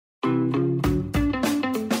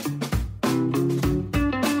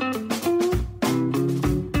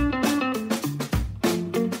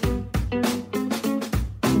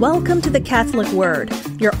Welcome to the Catholic Word,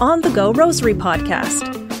 your on-the-go rosary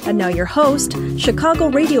podcast. And now your host, Chicago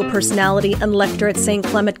radio personality and lector at St.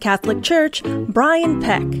 Clement Catholic Church, Brian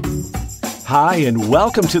Peck. Hi, and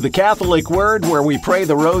welcome to the Catholic Word, where we pray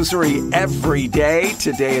the rosary every day.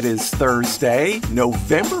 Today it is Thursday,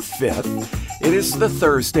 November 5th. It is the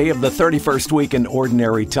Thursday of the 31st week in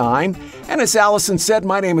Ordinary Time. And as Allison said,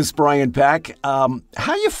 my name is Brian Peck.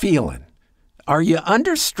 How you feeling? Are you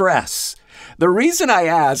under stress? The reason I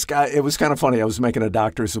ask, it was kind of funny. I was making a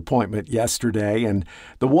doctor's appointment yesterday, and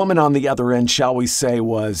the woman on the other end, shall we say,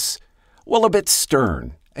 was, well, a bit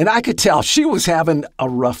stern. And I could tell she was having a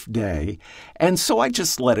rough day. And so I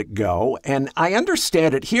just let it go. And I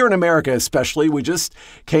understand it here in America, especially. We just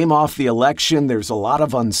came off the election. There's a lot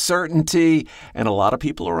of uncertainty, and a lot of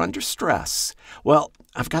people are under stress. Well,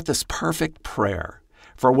 I've got this perfect prayer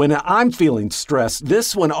for when I'm feeling stressed.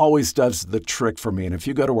 This one always does the trick for me. And if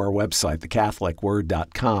you go to our website,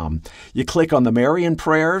 thecatholicword.com, you click on the Marian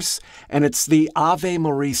prayers, and it's the Ave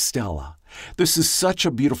Maria Stella. This is such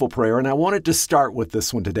a beautiful prayer, and I wanted to start with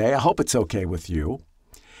this one today. I hope it's okay with you.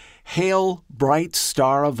 Hail, bright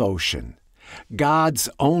star of ocean, God's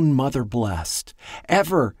own mother blessed,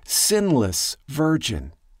 ever sinless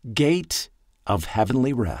virgin, gate of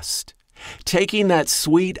heavenly rest. Taking that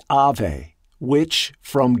sweet Ave, which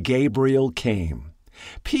from Gabriel came,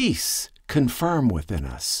 peace confirm within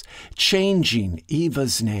us, changing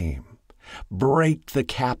Eva's name. Break the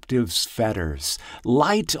captive's fetters,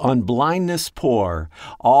 light on blindness pour,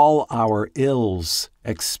 all our ills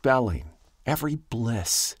expelling, every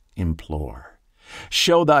bliss implore.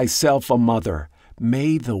 Show thyself a mother,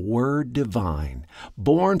 may the word divine,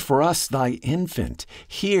 born for us thy infant,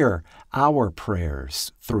 hear our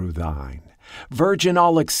prayers through thine. Virgin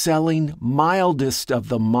all excelling, mildest of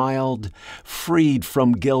the mild, freed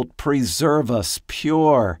from guilt, preserve us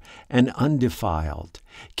pure and undefiled.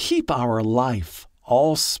 Keep our life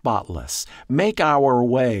all spotless, make our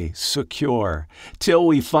way secure, till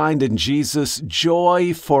we find in Jesus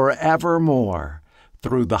joy forevermore.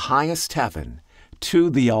 Through the highest heaven, to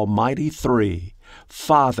the Almighty Three,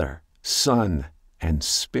 Father, Son, and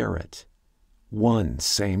Spirit, one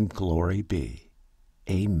same glory be.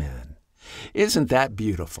 Amen. Isn't that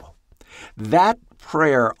beautiful? That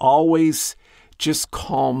prayer always just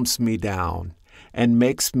calms me down and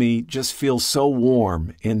makes me just feel so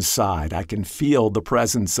warm inside. I can feel the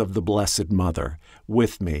presence of the Blessed Mother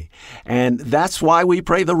with me. And that's why we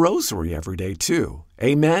pray the rosary every day too.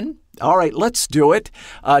 Amen? All right, let's do it.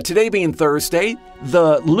 Today being Thursday,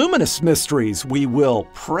 the Luminous Mysteries we will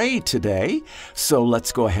pray today. So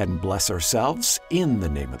let's go ahead and bless ourselves in the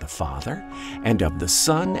name of the Father, and of the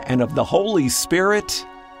Son, and of the Holy Spirit.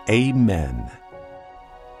 Amen.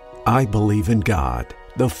 I believe in God,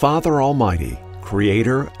 the Father Almighty,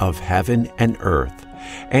 creator of heaven and earth,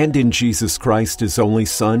 and in Jesus Christ, his only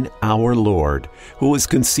Son, our Lord, who was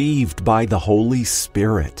conceived by the Holy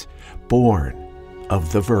Spirit, born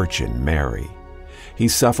of the Virgin Mary. He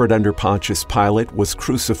suffered under Pontius Pilate, was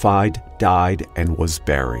crucified, died, and was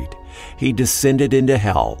buried. He descended into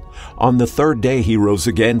hell. On the third day he rose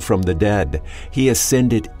again from the dead. He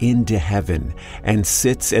ascended into heaven and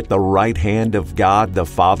sits at the right hand of God the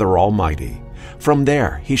Father Almighty. From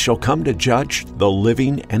there he shall come to judge the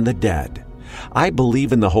living and the dead. I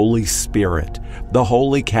believe in the Holy Spirit, the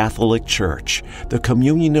Holy Catholic Church, the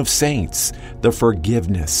communion of saints, the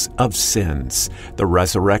forgiveness of sins, the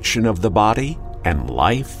resurrection of the body, and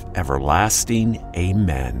life everlasting.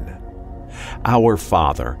 Amen. Our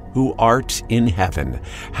Father, who art in heaven,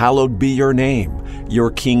 hallowed be your name.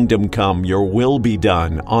 Your kingdom come, your will be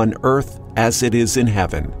done, on earth as it is in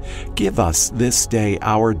heaven. Give us this day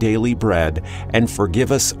our daily bread, and forgive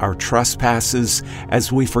us our trespasses,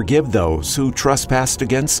 as we forgive those who trespass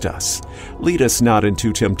against us. Lead us not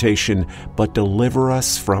into temptation, but deliver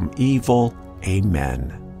us from evil.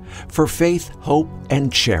 Amen. For faith, hope,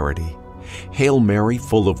 and charity. Hail Mary,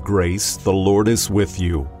 full of grace, the Lord is with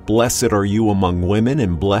you. Blessed are you among women,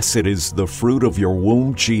 and blessed is the fruit of your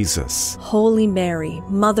womb, Jesus. Holy Mary,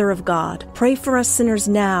 Mother of God, pray for us sinners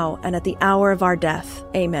now and at the hour of our death.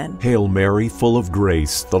 Amen. Hail Mary, full of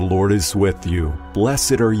grace, the Lord is with you.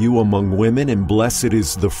 Blessed are you among women, and blessed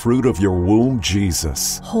is the fruit of your womb,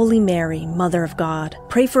 Jesus. Holy Mary, Mother of God,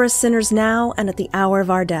 pray for us sinners now and at the hour of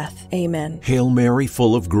our death. Amen. Hail Mary,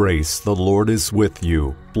 full of grace, the Lord is with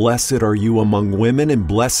you. Blessed are you among women, and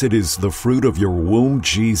blessed is the fruit of your womb,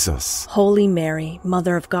 Jesus. Holy Mary,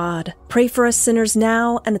 Mother of God, pray for us sinners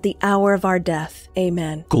now and at the hour of our death.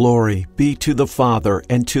 Amen. Glory be to the Father,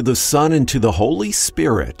 and to the Son, and to the Holy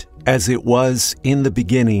Spirit, as it was in the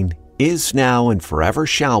beginning, is now, and forever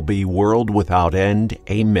shall be, world without end.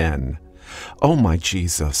 Amen. O my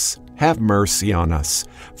Jesus, have mercy on us.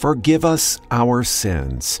 Forgive us our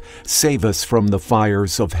sins. Save us from the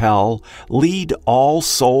fires of hell. Lead all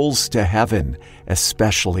souls to heaven,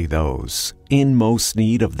 especially those in most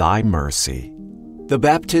need of thy mercy. The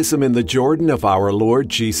baptism in the Jordan of our Lord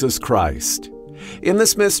Jesus Christ. In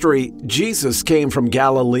this mystery, Jesus came from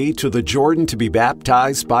Galilee to the Jordan to be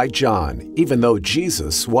baptized by John, even though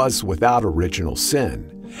Jesus was without original sin.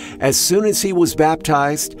 As soon as he was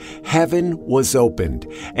baptized, heaven was opened,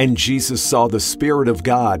 and Jesus saw the Spirit of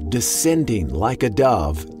God descending like a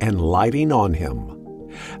dove and lighting on him.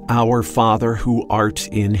 Our Father who art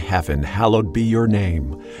in heaven, hallowed be your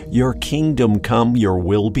name. Your kingdom come, your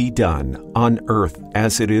will be done, on earth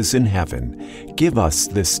as it is in heaven. Give us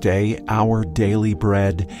this day our daily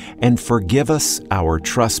bread, and forgive us our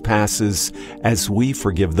trespasses, as we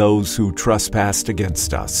forgive those who trespass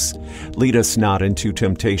against us. Lead us not into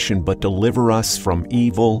temptation, but deliver us from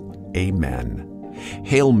evil. Amen.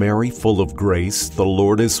 Hail Mary, full of grace, the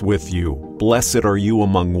Lord is with you. Blessed are you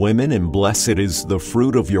among women, and blessed is the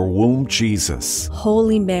fruit of your womb, Jesus.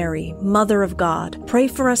 Holy Mary, Mother of God, pray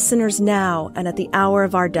for us sinners now and at the hour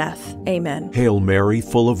of our death. Amen. Hail Mary,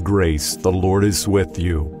 full of grace, the Lord is with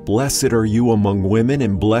you. Blessed are you among women,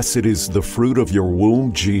 and blessed is the fruit of your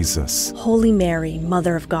womb, Jesus. Holy Mary,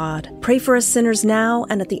 Mother of God, pray for us sinners now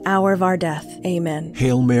and at the hour of our death. Amen.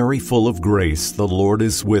 Hail Mary, full of grace, the Lord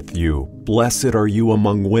is with you. Blessed are you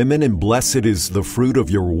among women, and blessed is the fruit of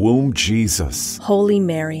your womb, Jesus. Holy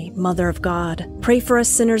Mary, Mother of God, pray for us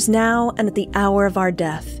sinners now and at the hour of our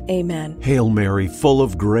death. Amen. Hail Mary, full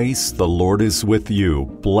of grace, the Lord is with you.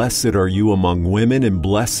 Blessed are you among women, and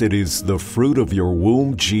blessed is the fruit of your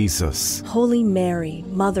womb, Jesus. Holy Mary,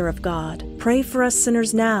 Mother of God, pray for us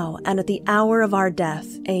sinners now and at the hour of our death.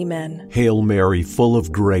 Amen. Hail Mary, full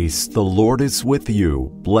of grace, the Lord is with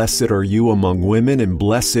you. Blessed are you among women, and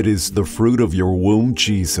blessed is the fruit of your womb,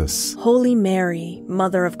 Jesus. Holy Mary,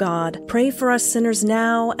 Mother of God, pray for us sinners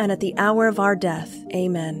now and at the hour of our death.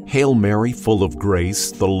 Amen. Hail Mary, full of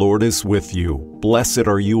grace, the Lord is with you. Blessed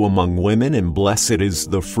are you among women, and blessed is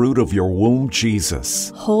the fruit of your womb,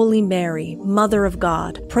 Jesus. Holy Mary, Mother of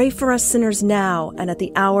God, pray for us sinners now and at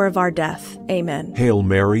the hour of our death. Amen. Hail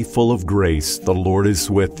Mary, full of grace, the Lord is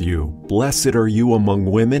with you. Blessed are you among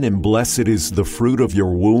women, and blessed is the fruit of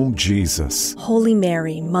your womb, Jesus. Holy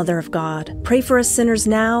Mary, Mother of God, pray for us sinners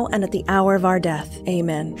now and at the hour of our death.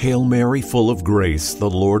 Amen. Hail Mary, full of grace, the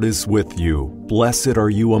Lord is with you. Blessed are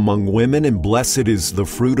you among women, and blessed is the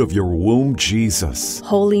fruit of your womb, Jesus.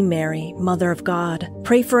 Holy Mary, Mother of God,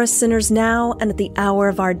 pray for us sinners now and at the hour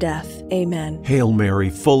of our death. Amen. Hail Mary,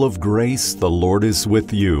 full of grace, the Lord is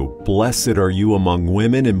with you. Blessed are you among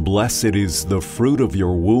women, and blessed is the fruit of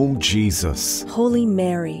your womb, Jesus. Holy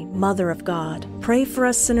Mary, Mother of God, pray for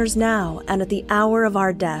us sinners now and at the hour of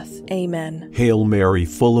our death. Amen. Hail Mary,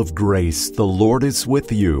 full of grace, the Lord is with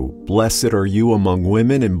you. Blessed are you among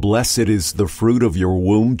women, and blessed is the fruit of your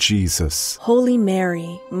womb, Jesus. Holy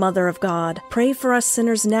Mary, Mother of God, pray for us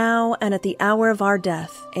sinners now and at the hour of our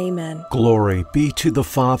death. Amen. Glory be to the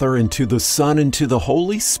Father, and to the Son, and to the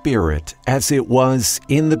Holy Spirit, as it was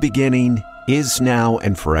in the beginning, is now,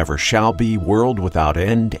 and forever shall be, world without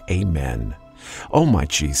end. Amen. O my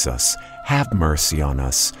Jesus, have mercy on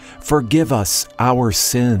us. Forgive us our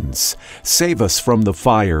sins. Save us from the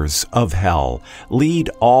fires of hell. Lead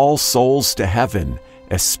all souls to heaven,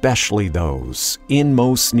 especially those in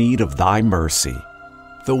most need of thy mercy.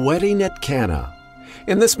 The wedding at Cana.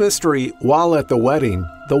 In this mystery, while at the wedding,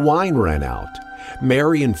 the wine ran out.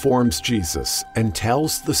 Mary informs Jesus and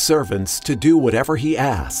tells the servants to do whatever he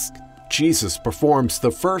asks. Jesus performs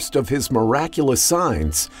the first of his miraculous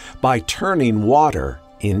signs by turning water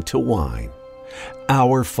into wine.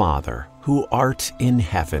 Our Father, who art in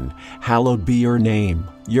heaven, hallowed be your name.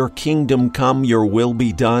 Your kingdom come, your will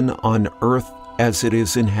be done on earth as it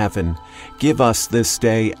is in heaven. Give us this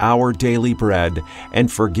day our daily bread,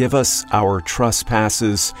 and forgive us our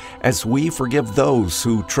trespasses, as we forgive those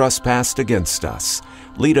who trespass against us.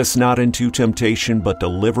 Lead us not into temptation, but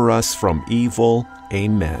deliver us from evil.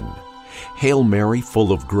 Amen. Hail Mary,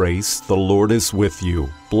 full of grace, the Lord is with you.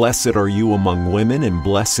 Blessed are you among women, and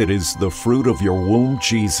blessed is the fruit of your womb,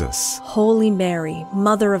 Jesus. Holy Mary,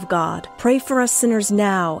 Mother of God, pray for us sinners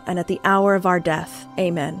now and at the hour of our death.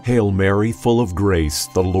 Amen. Hail Mary, full of grace,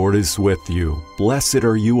 the Lord is with you. Blessed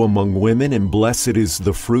are you among women, and blessed is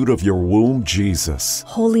the fruit of your womb, Jesus.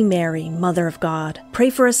 Holy Mary, Mother of God, pray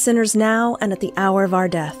for us sinners now and at the hour of our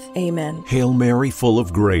death. Amen. Hail Mary, full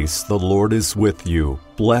of grace, the Lord is with you.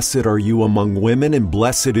 Blessed are you among among women, and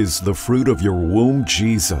blessed is the fruit of your womb,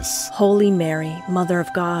 Jesus. Holy Mary, Mother of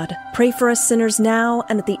God, pray for us sinners now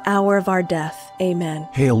and at the hour of our death. Amen.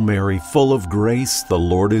 Hail Mary, full of grace, the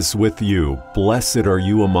Lord is with you. Blessed are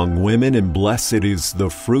you among women, and blessed is the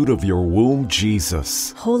fruit of your womb,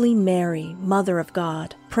 Jesus. Holy Mary, Mother of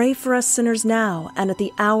God, pray for us sinners now and at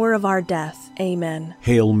the hour of our death. Amen.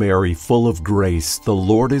 Hail Mary, full of grace, the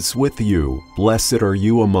Lord is with you. Blessed are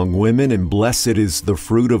you among women, and blessed is the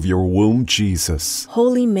fruit of your womb, Jesus.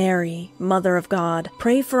 Holy Mary, Mother of God,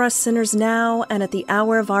 pray for us sinners now and at the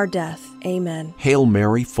hour of our death. Amen. Hail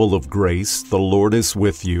Mary, full of grace, the Lord is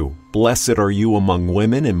with you. Blessed are you among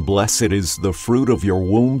women, and blessed is the fruit of your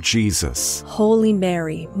womb, Jesus. Holy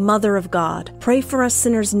Mary, Mother of God, pray for us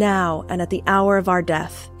sinners now and at the hour of our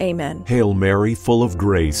death. Amen. Hail Mary, full of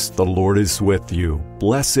grace, the Lord is with you.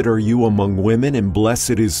 Blessed are you among women, and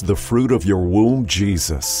blessed is the fruit of your womb,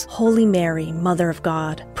 Jesus. Holy Mary, Mother of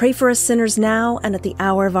God, pray for us sinners now and at the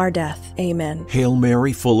hour of our death. Amen. Hail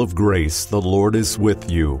Mary, full of grace, the Lord is with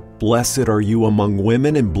you. Blessed are you among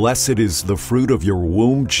women, and blessed is the fruit of your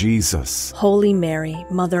womb, Jesus. Holy Mary,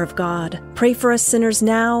 Mother of God, pray for us sinners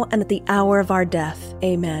now and at the hour of our death.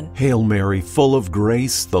 Amen. Hail Mary, full of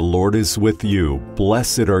grace, the Lord is with you.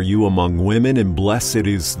 Blessed are you among women, and blessed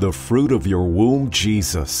is the fruit of your womb,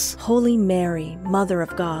 Jesus. Holy Mary, Mother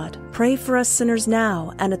of God, pray for us sinners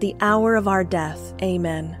now and at the hour of our death.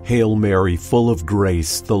 Amen. Hail Mary, full of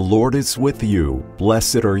grace, the Lord is with you.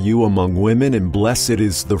 Blessed are you among women, and blessed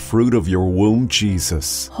is the fruit of your womb,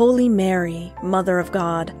 Jesus. Holy Mary, Mother of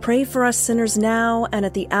God, pray for us sinners now and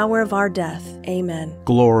at the hour of our death. Amen.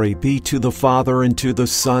 Glory be to the Father, and to the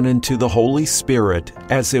Son, and to the Holy Spirit,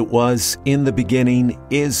 as it was in the beginning,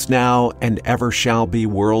 is now, and ever shall be,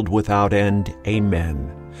 world without end.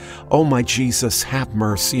 Amen. O my Jesus, have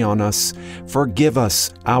mercy on us. Forgive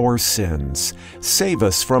us our sins. Save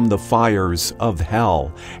us from the fires of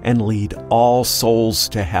hell, and lead all souls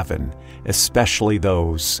to heaven, especially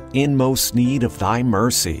those in most need of thy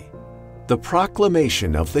mercy. The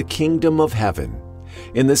proclamation of the kingdom of heaven.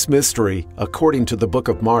 In this mystery, according to the book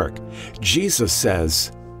of Mark, Jesus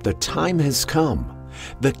says, "The time has come.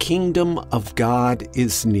 The kingdom of God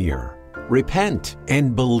is near. Repent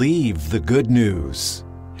and believe the good news."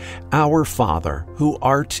 Our Father, who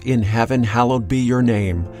art in heaven, hallowed be your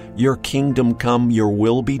name. Your kingdom come, your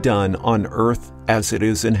will be done on earth as it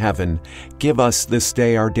is in heaven. Give us this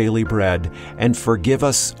day our daily bread, and forgive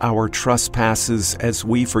us our trespasses as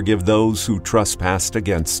we forgive those who trespass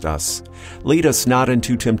against us. Lead us not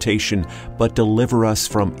into temptation, but deliver us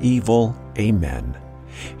from evil. Amen.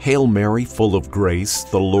 Hail Mary, full of grace,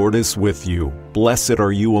 the Lord is with you. Blessed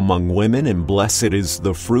are you among women, and blessed is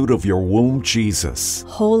the fruit of your womb, Jesus.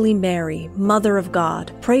 Holy Mary, Mother of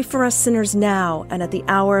God, pray for us sinners now and at the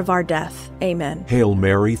hour of our death. Amen. Hail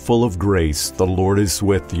Mary, full of grace, the Lord is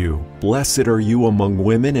with you. Blessed are you among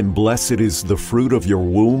women, and blessed is the fruit of your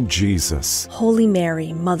womb, Jesus. Holy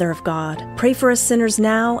Mary, Mother of God, pray for us sinners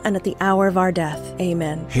now and at the hour of our death.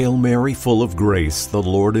 Amen. Hail Mary, full of grace, the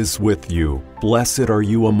Lord is with you. Blessed are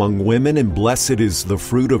you among women, and blessed is the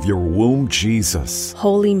fruit of your womb, Jesus.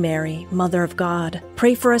 Holy Mary, Mother of God,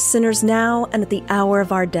 pray for us sinners now and at the hour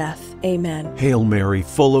of our death. Amen. Hail Mary,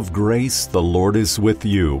 full of grace, the Lord is with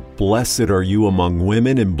you. Blessed are you among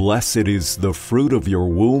women, and blessed is the fruit of your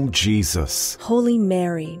womb, Jesus. Holy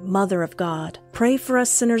Mary, Mother of God, pray for us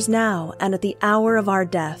sinners now and at the hour of our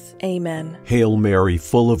death. Amen. Hail Mary,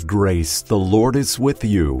 full of grace, the Lord is with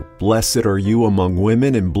you. Blessed are you among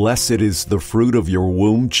women, and blessed is the fruit of your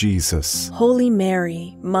womb, Jesus. Holy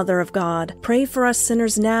Mary, Mother of God, pray for us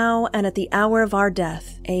sinners now and at the hour of our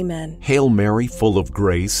death. Amen. Hail Mary, full of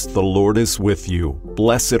grace, the Lord is with you.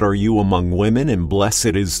 Blessed are you among women, and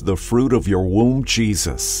blessed is the fruit of your womb,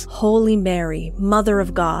 Jesus. Holy Mary, Mother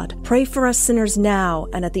of God, pray for us sinners now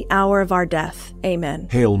and at the hour of our death. Amen.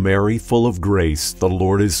 Hail Mary, full of grace, the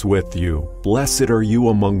Lord is with you. Blessed are you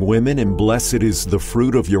among women, and blessed is the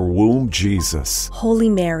fruit of your womb, Jesus. Holy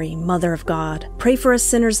Mary, Mother of God, pray for us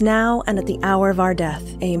sinners now and at the hour of our death.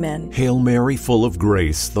 Amen. Hail Mary, full of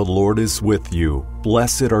grace, the Lord is with you.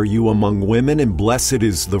 Blessed are you among women, and blessed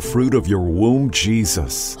is the fruit of your womb,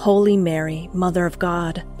 Jesus. Holy Mary, Mother of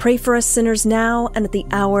God, pray for us sinners now and at the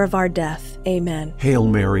hour of our death. Amen. Hail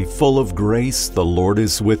Mary, full of grace, the Lord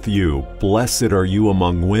is with you. Blessed are you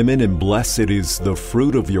among women, and blessed is the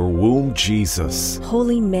fruit of your womb, Jesus.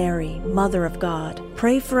 Holy Mary, Mother of God,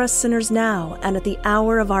 pray for us sinners now and at the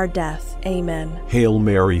hour of our death. Amen. Hail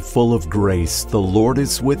Mary, full of grace, the Lord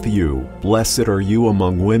is with you. Blessed are you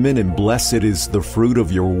among women, and blessed is the fruit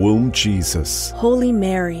of your womb, Jesus. Holy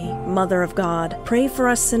Mary, Mother of God, pray for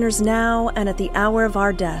us sinners now and at the hour of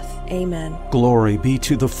our death. Amen. Glory be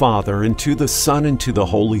to the Father, and to the Son, and to the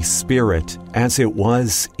Holy Spirit, as it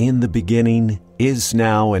was in the beginning, is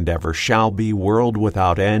now, and ever shall be, world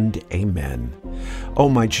without end. Amen. O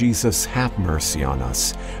my Jesus, have mercy on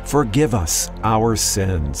us. Forgive us our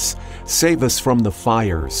sins. Save us from the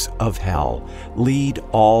fires of hell. Lead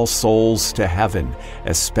all souls to heaven,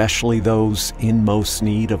 especially those in most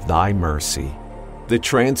need of thy mercy. The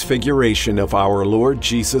Transfiguration of our Lord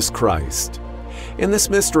Jesus Christ. In this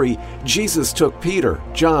mystery, Jesus took Peter,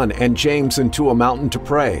 John, and James into a mountain to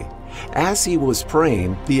pray. As he was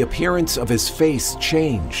praying, the appearance of his face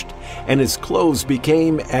changed, and his clothes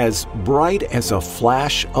became as bright as a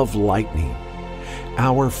flash of lightning.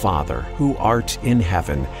 Our Father, who art in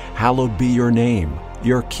heaven, hallowed be your name.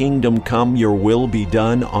 Your kingdom come, your will be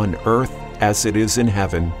done on earth as it is in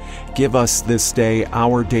heaven. Give us this day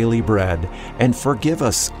our daily bread, and forgive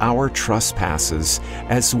us our trespasses,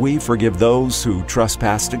 as we forgive those who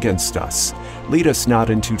trespass against us. Lead us not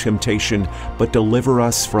into temptation, but deliver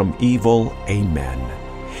us from evil. Amen.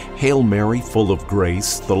 Hail Mary, full of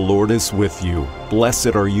grace, the Lord is with you.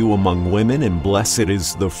 Blessed are you among women, and blessed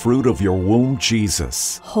is the fruit of your womb,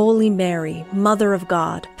 Jesus. Holy Mary, Mother of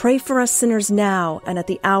God, pray for us sinners now and at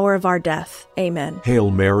the hour of our death. Amen.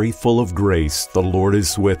 Hail Mary, full of grace, the Lord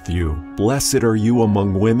is with you. Blessed are you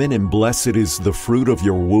among women, and blessed is the fruit of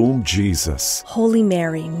your womb, Jesus. Holy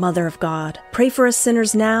Mary, Mother of God, pray for us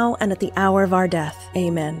sinners now and at the hour of our death.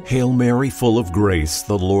 Amen. Hail Mary, full of grace,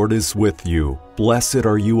 the Lord is with you. Blessed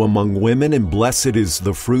are you among women, and blessed is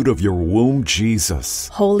the fruit of your womb, Jesus.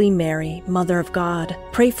 Holy Mary, Mother of God,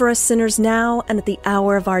 pray for us sinners now and at the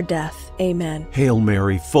hour of our death. Amen. Hail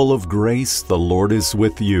Mary, full of grace, the Lord is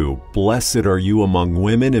with you. Blessed are you among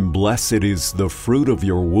women, and blessed is the fruit of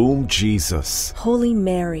your womb, Jesus. Holy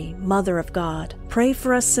Mary, Mother of God, pray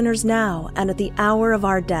for us sinners now and at the hour of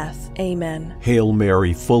our death. Amen. Hail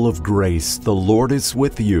Mary, full of grace, the Lord is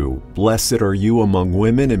with you. Blessed are you among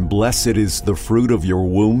women, and blessed is the fruit of your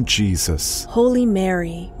womb, Jesus. Holy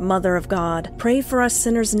Mary, Mother of God, pray for us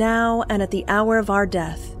sinners now and at the hour of our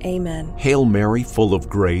death. Amen. Hail Mary, full of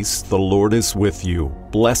grace, the Lord is with you.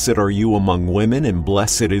 Blessed are you among women, and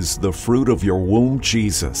blessed is the fruit of your womb,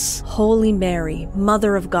 Jesus. Holy Mary,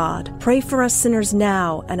 Mother of God, pray for us sinners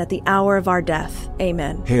now and at the hour of our death.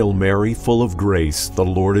 Amen. Hail Mary, full of grace, the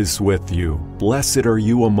Lord is with you. Blessed are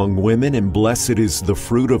you among women, and blessed is the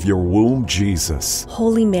fruit of your womb, Jesus.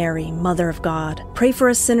 Holy Mary, Mother of God, pray for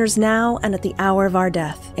us sinners now and at the hour of our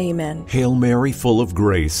death. Amen. Hail Mary, full of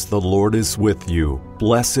grace, the Lord is with you.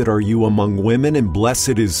 Blessed are you among women, and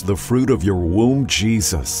blessed is the fruit of your womb,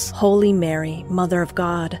 Jesus. Holy Mary, Mother of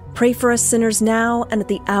God, pray for us sinners now and at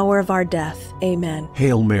the hour of our death. Amen.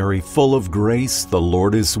 Hail Mary, full of grace, the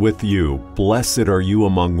Lord is with you. Blessed are you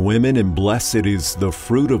among women, and blessed is the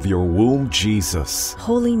fruit of your womb, Jesus.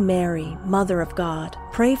 Holy Mary, Mother of God,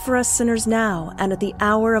 pray for us sinners now and at the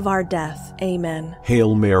hour of our death. Amen.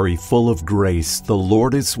 Hail Mary, full of grace, the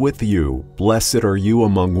Lord is with you. Blessed are you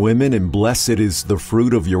among women, and blessed is the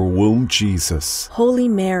fruit of your womb, Jesus. Holy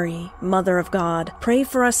Mary, Mother of God, pray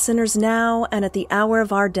for us sinners now and at the hour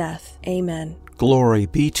of our death. Amen. Glory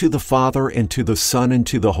be to the Father, and to the Son, and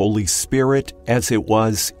to the Holy Spirit, as it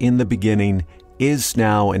was in the beginning, is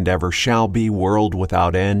now, and ever shall be, world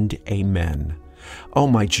without end. Amen. O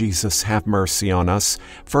my Jesus, have mercy on us.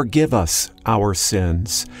 Forgive us our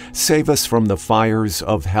sins. Save us from the fires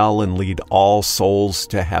of hell, and lead all souls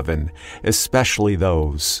to heaven, especially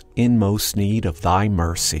those in most need of thy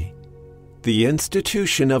mercy. The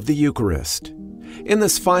institution of the Eucharist. In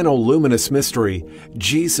this final luminous mystery,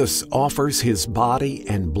 Jesus offers his body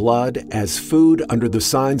and blood as food under the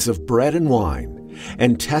signs of bread and wine,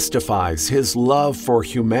 and testifies his love for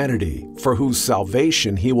humanity, for whose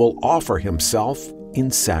salvation he will offer himself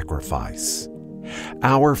in sacrifice.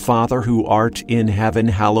 Our Father, who art in heaven,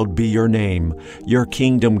 hallowed be your name. Your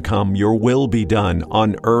kingdom come, your will be done,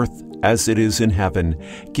 on earth as it is in heaven.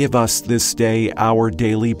 Give us this day our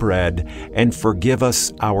daily bread, and forgive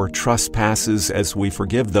us our trespasses as we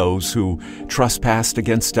forgive those who trespass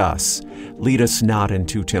against us. Lead us not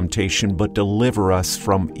into temptation, but deliver us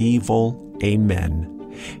from evil. Amen.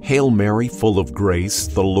 Hail Mary, full of grace,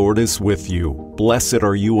 the Lord is with you. Blessed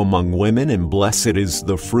are you among women, and blessed is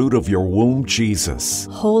the fruit of your womb, Jesus.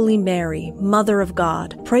 Holy Mary, Mother of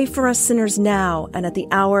God, pray for us sinners now and at the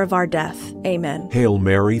hour of our death. Amen. Hail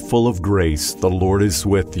Mary, full of grace, the Lord is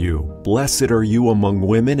with you. Blessed are you among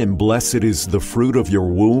women, and blessed is the fruit of your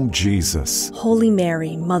womb, Jesus. Holy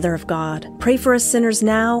Mary, Mother of God, pray for us sinners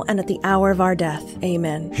now and at the hour of our death.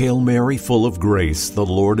 Amen. Hail Mary, full of grace, the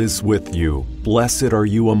Lord is with you. Blessed are are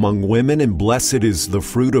you among women, and blessed is the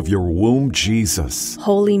fruit of your womb, Jesus.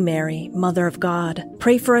 Holy Mary, Mother of God,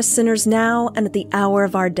 pray for us sinners now and at the hour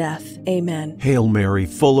of our death. Amen. Hail Mary,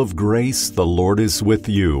 full of grace, the Lord is with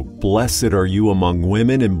you. Blessed are you among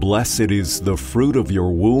women, and blessed is the fruit of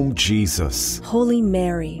your womb, Jesus. Holy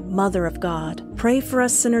Mary, Mother of God, pray for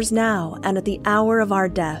us sinners now and at the hour of our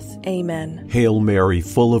death. Amen. Hail Mary,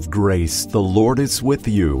 full of grace, the Lord is with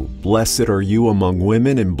you. Blessed are you among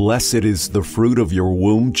women, and blessed is the fruit of your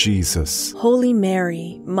womb, Jesus. Holy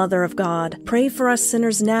Mary, Mother of God, pray for us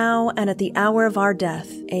sinners now and at the hour of our death.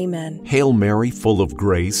 Amen. Hail Mary, full of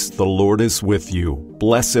grace, the Lord is with you.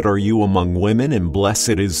 Blessed are you among women, and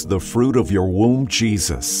blessed is the fruit of your womb,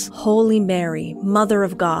 Jesus. Holy Mary, Mother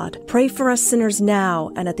of God, pray for us sinners now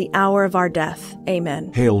and at the hour of our death.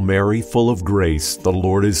 Amen. Hail Mary, full of grace, the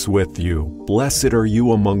Lord is with you. Blessed are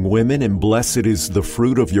you among women, and blessed is the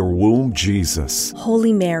fruit of your womb, Jesus.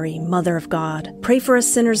 Holy Mary, Mother of God, pray for us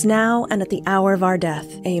sinners now and at the hour of our death.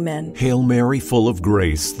 Amen. Hail Mary, full of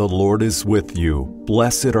grace, the Lord is with you.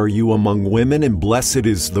 Blessed are you among women, and blessed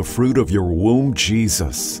is the fruit of your womb,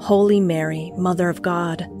 Jesus. Holy Mary, Mother of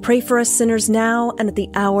God, pray for us sinners now and at the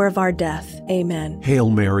hour of our death. Amen. Hail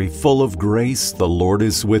Mary, full of grace, the Lord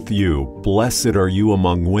is with you. Blessed are you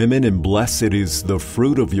among women, and blessed is the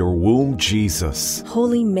fruit of your womb, Jesus.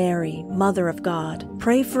 Holy Mary, Mother of God,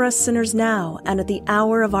 pray for us sinners now and at the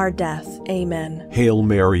hour of our death. Amen. Hail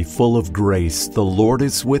Mary, full of grace, the Lord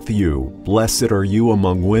is with you. Blessed are you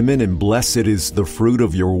among women, and blessed is the fruit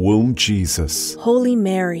of your womb, Jesus. Holy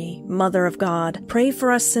Mary, Mother of God, pray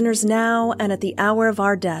for us sinners now and at the hour of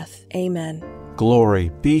our death. Amen.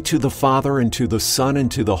 Glory be to the Father, and to the Son,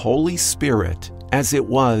 and to the Holy Spirit, as it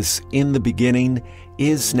was in the beginning,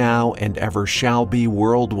 is now, and ever shall be,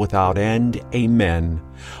 world without end. Amen.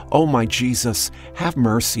 O my Jesus, have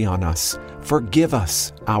mercy on us. Forgive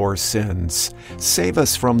us our sins. Save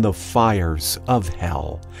us from the fires of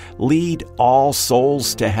hell. Lead all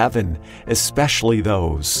souls to heaven, especially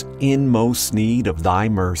those in most need of thy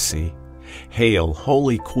mercy. Hail,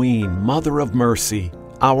 Holy Queen, Mother of Mercy,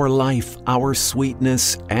 our life, our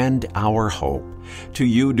sweetness, and our hope. To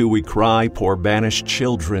you do we cry, poor banished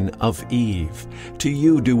children of Eve. To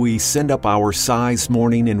you do we send up our sighs,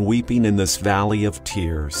 mourning and weeping in this valley of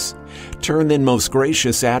tears. Turn then, most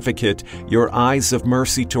gracious Advocate, your eyes of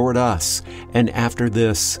mercy toward us, and after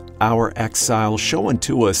this, our exile, show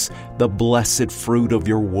unto us the blessed fruit of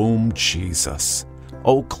your womb, Jesus.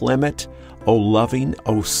 O clement, O loving,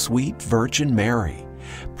 O sweet Virgin Mary,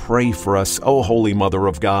 pray for us, O Holy Mother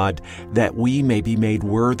of God, that we may be made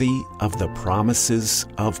worthy of the promises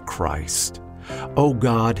of Christ. O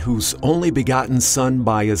God, whose only begotten Son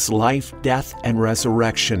by his life, death, and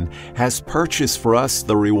resurrection has purchased for us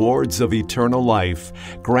the rewards of eternal life,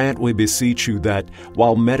 grant, we beseech you, that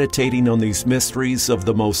while meditating on these mysteries of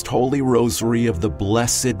the most holy rosary of the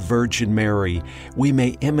Blessed Virgin Mary, we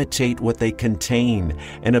may imitate what they contain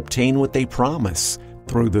and obtain what they promise.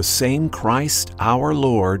 Through the same Christ our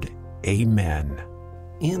Lord. Amen.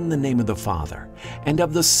 In the name of the Father, and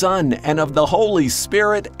of the Son, and of the Holy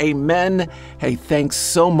Spirit. Amen. Hey, thanks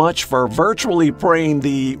so much for virtually praying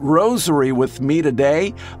the rosary with me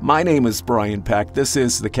today. My name is Brian Peck. This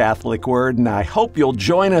is the Catholic Word, and I hope you'll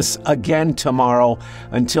join us again tomorrow.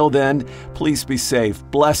 Until then, please be safe.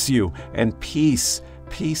 Bless you, and peace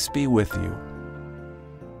be with you.